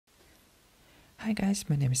Hi guys,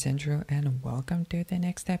 my name is Andrew and welcome to the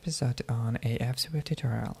next episode on AF's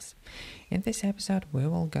tutorials. In this episode we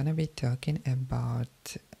will gonna be talking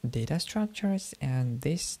about data structures and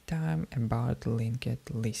this time about linked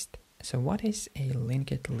list. So what is a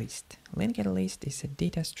linked list? Linked list is a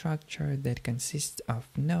data structure that consists of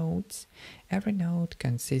nodes. Every node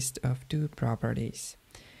consists of two properties.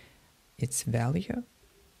 Its value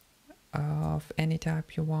of any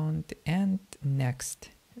type you want and next,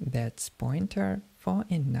 that's pointer for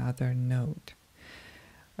another node.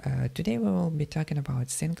 Today we will be talking about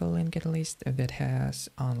single linked list that has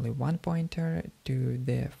only one pointer to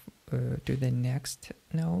the next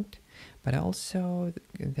node, but also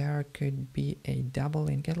there could be a double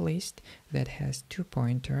linked list that has two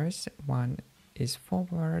pointers. One is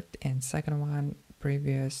forward and second one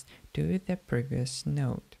previous to the previous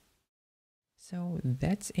node. So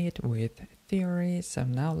that's it with theory. So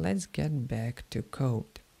now let's get back to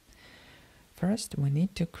code. First, we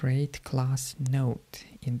need to create class node.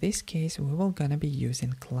 In this case, we will gonna be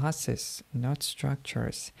using classes, not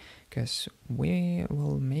structures, because we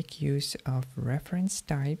will make use of reference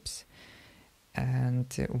types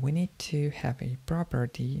and we need to have a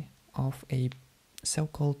property of a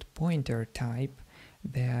so-called pointer type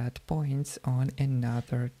that points on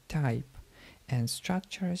another type. And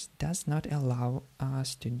structures does not allow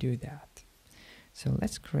us to do that. So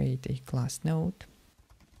let's create a class node.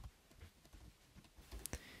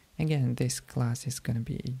 Again, this class is going to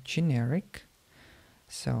be generic.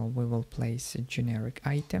 So we will place a generic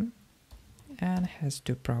item and has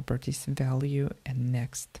two properties, value and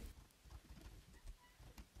next.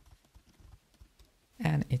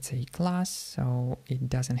 And it's a class, so it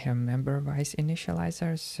doesn't have member-wise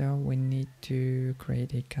initializer, so we need to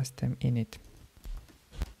create a custom init.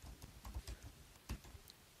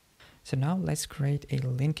 So now let's create a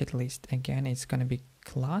linked list. Again, it's gonna be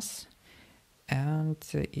class and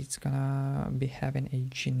it's gonna be having a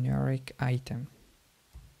generic item.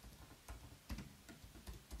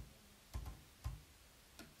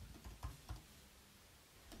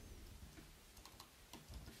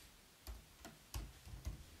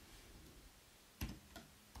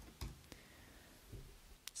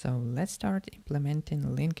 So let's start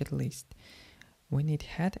implementing linked list. We need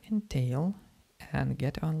head and tail and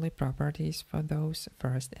get only properties for those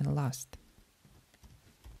first and last.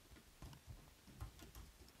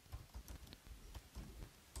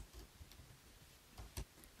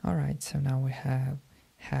 Alright, so now we have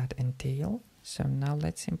head and tail. So now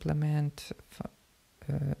let's implement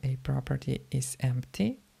a property is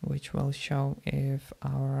empty, which will show if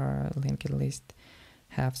our linked list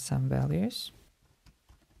have some values.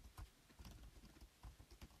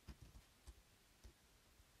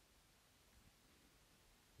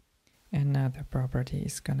 Another property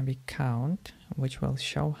is going to be count, which will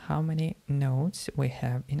show how many nodes we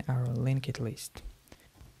have in our linked list.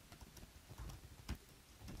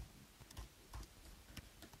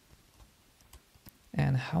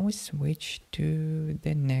 And how we switch to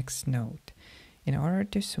the next node. In order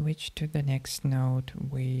to switch to the next node,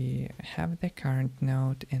 we have the current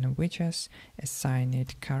node and we just assign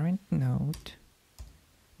it current node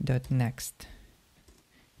dot next.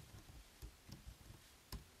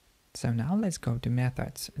 So now let's go to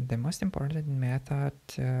methods. The most important method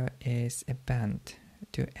is append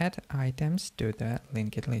to add items to the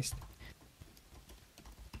linked list.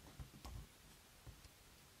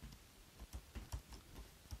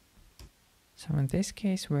 So in this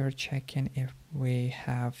case, we're checking if we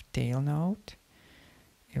have tail node.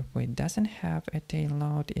 If we doesn't have a tail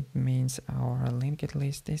node, it means our linked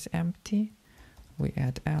list is empty. We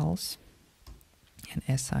add else and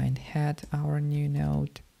assign head our new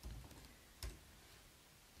node.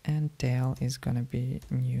 And tail is gonna be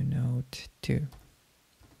new node 2.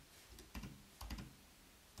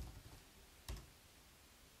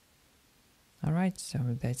 Alright, so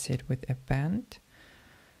that's it with append.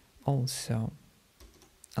 Also,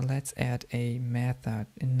 let's add a method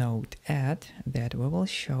node add that we will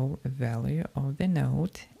show a value of the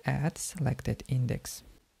node at selected index.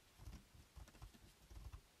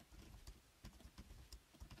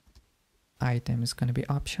 Item is going to be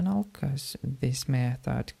optional because this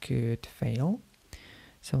method could fail.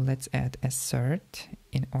 So let's add assert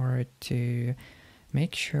in order to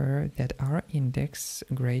make sure that our index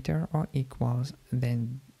greater or equals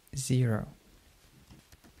than 0.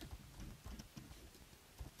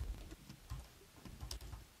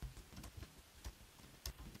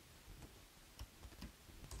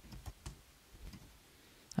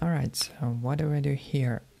 Alright, so what do we do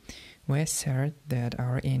here? We assert that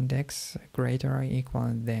our index greater or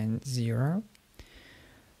equal than 0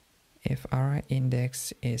 If our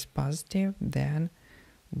index is positive, then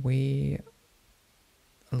we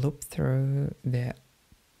loop through the,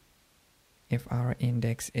 if our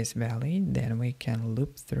index is valid, then we can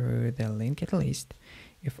loop through the linked list.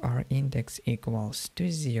 If our index equals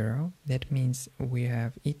to 0, that means we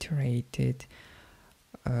have iterated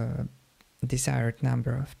desired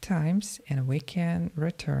number of times, and we can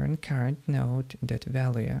return current node dot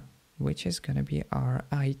value, which is going to be our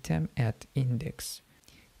item at index.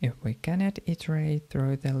 If we cannot iterate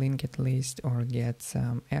through the linked list or get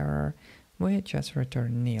some error, we just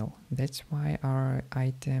return nil. That's why our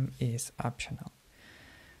item is optional.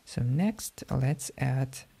 So next, let's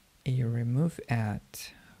add a remove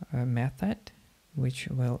at method, which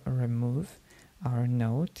will remove our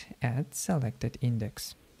node at selected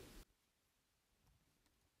index.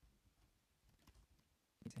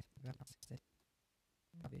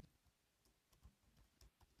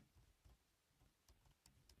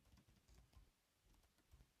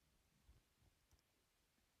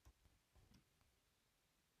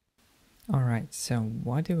 Alright, so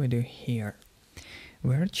what do we do here?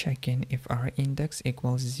 We're checking if our index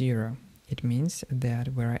equals 0. It means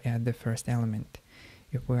that we're at the first element.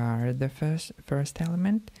 If we are at the first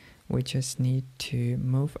element, we just need to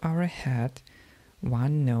move our head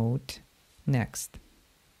one node next,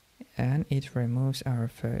 and it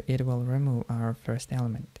will remove our first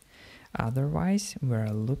element. Otherwise, we're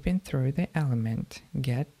looping through the element,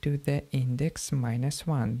 get to the index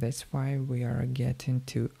 -1. That's why we are getting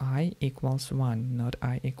to I equals 1, not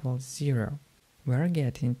I equals 0. We're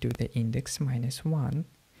getting to the index -1,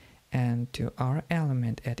 and to our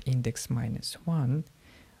element at index -1,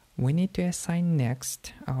 we need to assign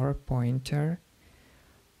next our pointer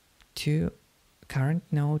to current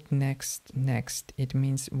node next. It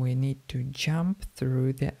means we need to jump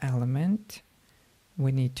through the element.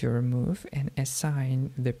 We need to remove and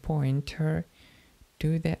assign the pointer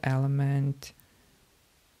to the element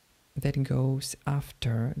that goes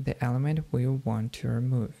after the element we want to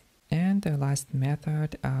remove. And the last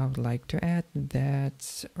method I would like to add,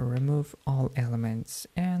 that's remove all elements,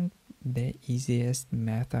 and the easiest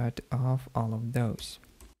method of all of those.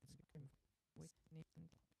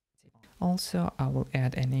 Also, I will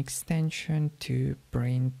add an extension to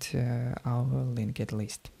print our linked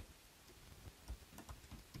list.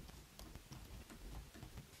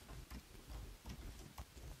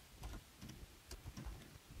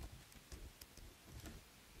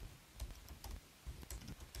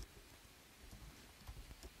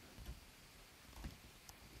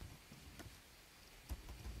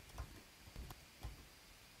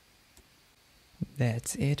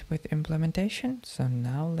 That's it with implementation. So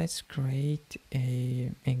now let's create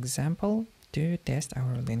an example to test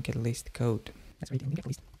our linked list code. Let's create a linked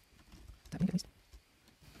list.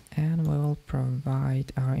 And we will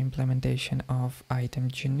provide our implementation of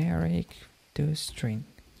item generic to string.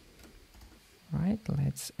 Right,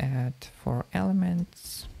 let's add 4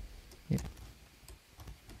 elements. Yep.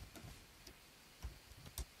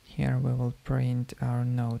 Here we will print our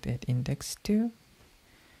node at index 2.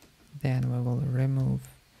 Then we will remove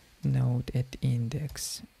node at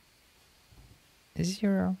index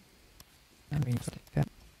 0.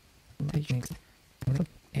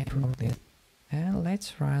 And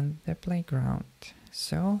let's run the playground.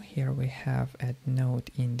 So here we have at node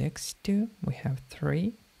index 2, we have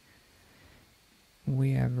 3.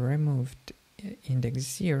 We have removed index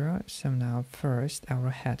 0, so now first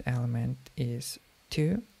our head element is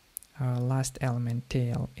 2, our last element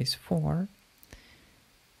tail is 4.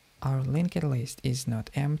 Our linked list is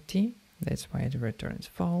not empty, that's why it returns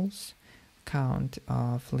false. Count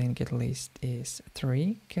of linked list is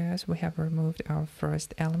 3 because we have removed our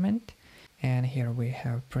first element. And here we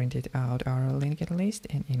have printed out our linked list,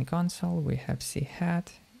 and in console we have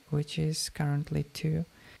chead, which is currently 2,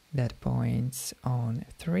 that points on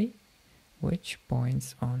 3, which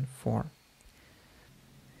points on 4.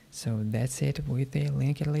 So that's it with the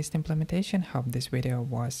linked list implementation. Hope this video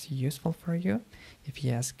was useful for you. If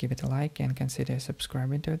yes, give it a like and consider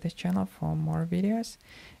subscribing to this channel for more videos.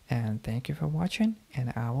 And thank you for watching,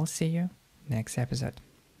 and I will see you next episode.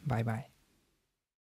 Bye bye.